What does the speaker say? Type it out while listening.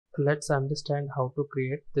let's understand how to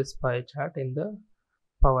create this pie chart in the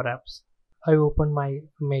PowerApps. I open my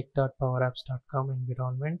make.powerapps.com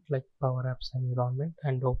environment, like PowerApps environment,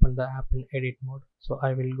 and open the app in edit mode. So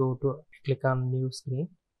I will go to click on new screen.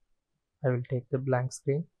 I will take the blank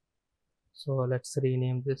screen. So let's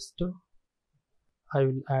rename this to, I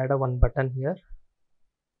will add a one button here.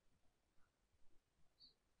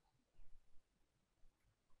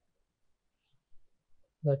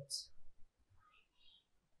 Let's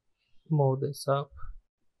move this up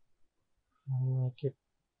and make it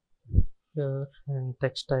here, and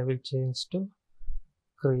text I will change to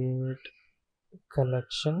create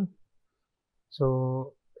collection.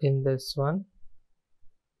 So in this one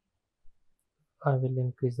I will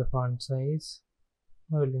increase the font size.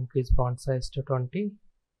 I will increase font size to 20,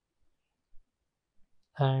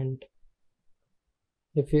 and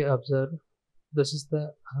if you observe, this is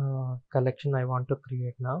the collection I want to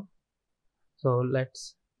create now. So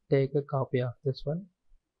let's take a copy of this one.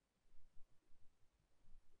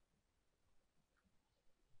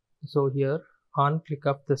 So here on click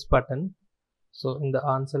of this button, so in the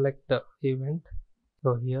on select event,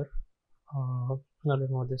 so here I'll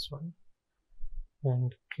remove this one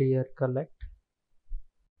and clear collect.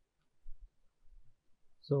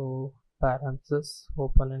 So parenthesis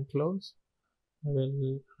open and close. I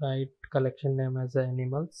will write collection name as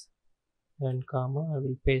animals and comma. I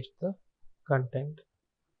will paste the content.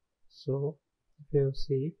 So if you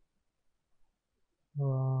see,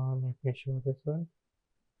 let me show this one.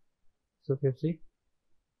 So if you see,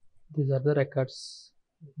 these are the records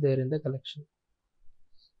there in the collection,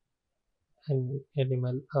 and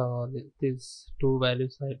animal, these two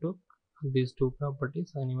values I took, these two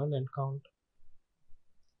properties, animal and count.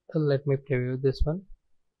 Let me preview this one.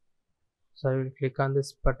 So I will click on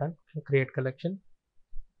this button, create collection.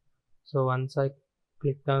 So once I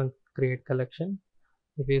click on create collection,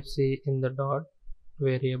 if you see in the dot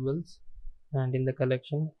variables and in the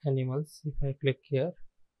collection animals, if I click here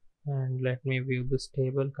and let me view this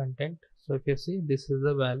table content, so if you see, this is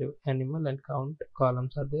the value animal and count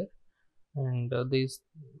columns are there, and these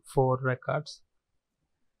four records.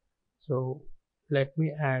 So let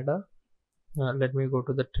me add a let me go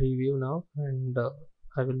to the tree view now, and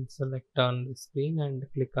I will select on the screen and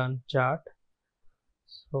click on chart.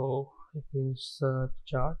 So if you search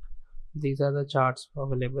chart, these are the charts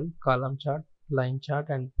available: column chart, line chart,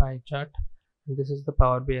 and pie chart. And this is the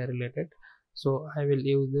Power BI related. So I will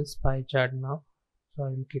use this pie chart now. So I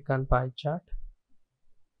will click on pie chart.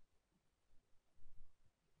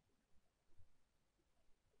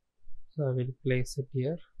 So I will place it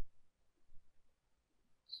here.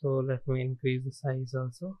 So let me increase the size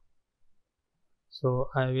also. So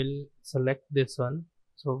I will select this one.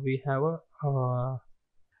 So we have a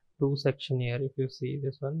two section here. If you see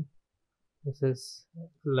this one, this is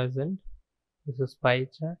legend, this is pie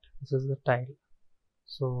chart, this is the tile.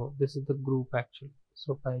 So this is the group actually.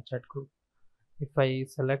 So pie chart group. If I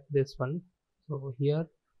select this one, so here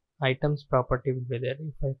items property will be there.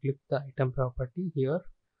 If I click the item property here,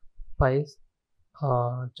 pie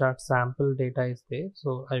chart sample data is there.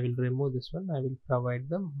 So I will remove this one. I will provide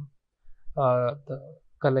them the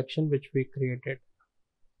collection which we created.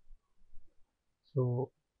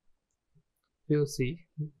 So you see,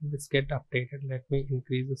 this get updated. Let me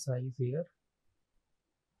increase the size here.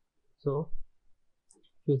 So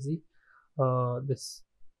you see,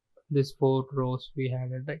 this four rows we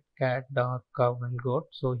had it, like cat, dog, cow, and goat.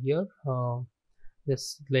 So here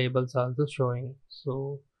this labels also showing.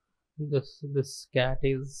 So this cat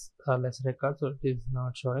is a less record, so it is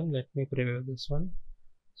not showing. Let me preview this one.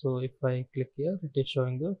 So if I click here, it is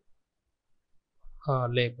showing the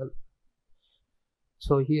label.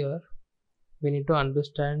 So here we need to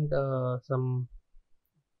understand some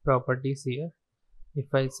properties here. If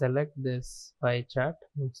I select this pie chart,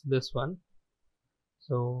 it's this one.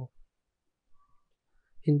 So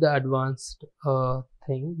in the advanced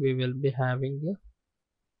thing, we will be having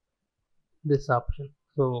this option.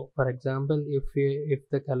 So for example, if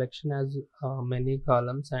the collection has many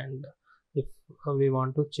columns, and if we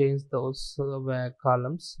want to change those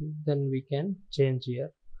columns, then we can change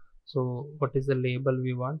here. So what is the label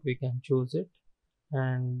we want, we can choose it,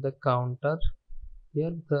 and the counter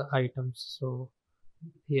here, the items. So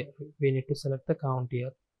here we need to select the count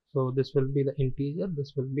here. So this will be the integer,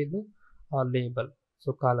 this will be the label,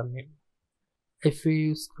 so column name. If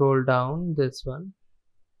we scroll down this one,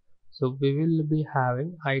 so we will be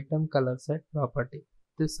having item color set property.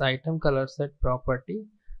 This item color set property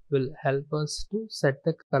will help us to set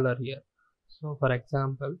the color here. So for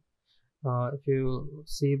example, if you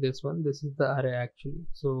see this one, this is the array actually.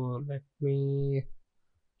 So let me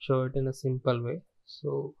show it in a simple way.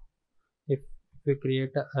 So if we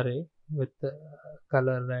create an array with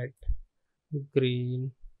color red,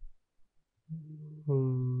 green,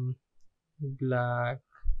 mm, black,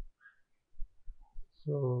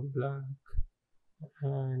 so black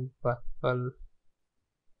and purple,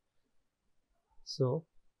 so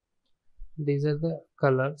these are the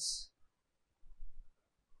colors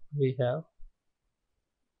we have.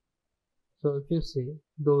 So if you see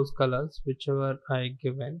those colors whichever I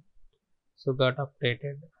given, so got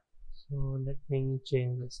updated. So let me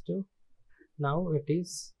change this to, now it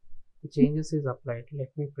is, the changes is applied. Let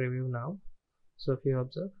me preview now. So if you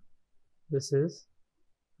observe, this is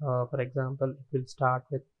for example, it will start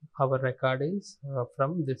with our record is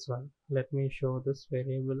from this one. Let me show this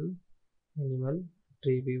variable animal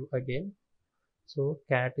tree view again. So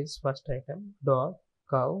cat is first item, dog,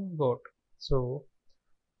 cow, goat. So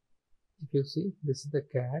if you see, this is the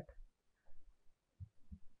cat,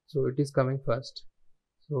 so it is coming first.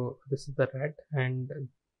 So this is the red, and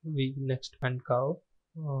we next and cow.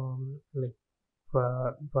 Like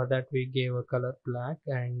for that we gave a color black,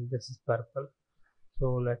 and this is purple.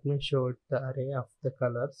 So let me show it the array of the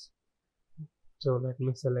colors. So let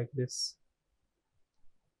me select this,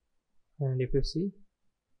 and if you see,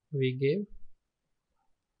 we gave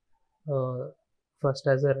first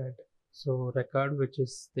as a red. So record which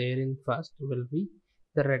is there in first will be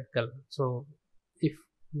the red color. So if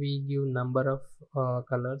we give number of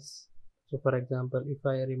colors, so for example, if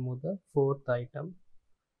I remove the fourth item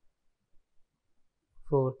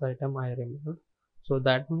I remove, so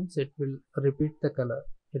that means it will repeat the color.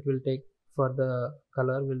 It will take for the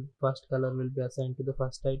color will, first color will be assigned to the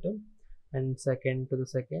first item, and second to the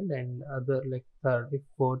second, and other like third. If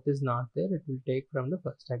fourth is not there, it will take from the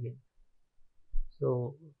first again.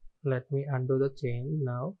 So let me undo the change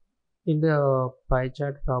now. In the pie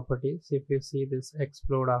chart properties, if you see this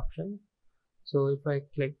explode option, so if I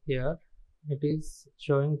click here, it is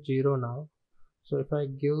showing 0 now. So if I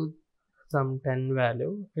give some 10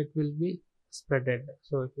 value, it will be spreaded.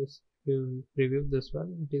 So if you preview this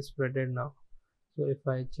one, it is spreaded now. So if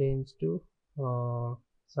I change to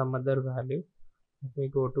some other value, let me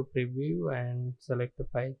go to preview and select the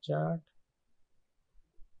pie chart.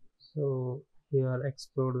 So here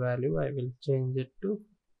explode value, I will change it to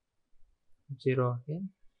 0 again.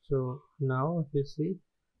 So now if you see,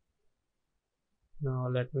 now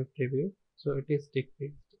let me preview, so it is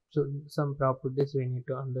decreased. So some properties we need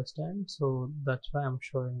to understand, so that's why I'm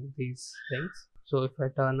showing these things. So if I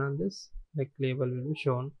turn on this, like label will be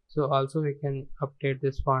shown. So also we can update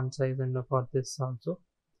this font size, and for this also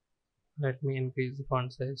let me increase the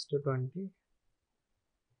font size to 20.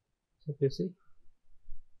 So if you see,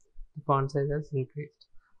 the font size has increased.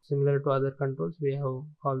 Similar to other controls, we have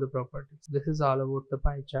all the properties. This is all about the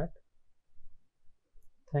pie chart.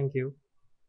 Thank you.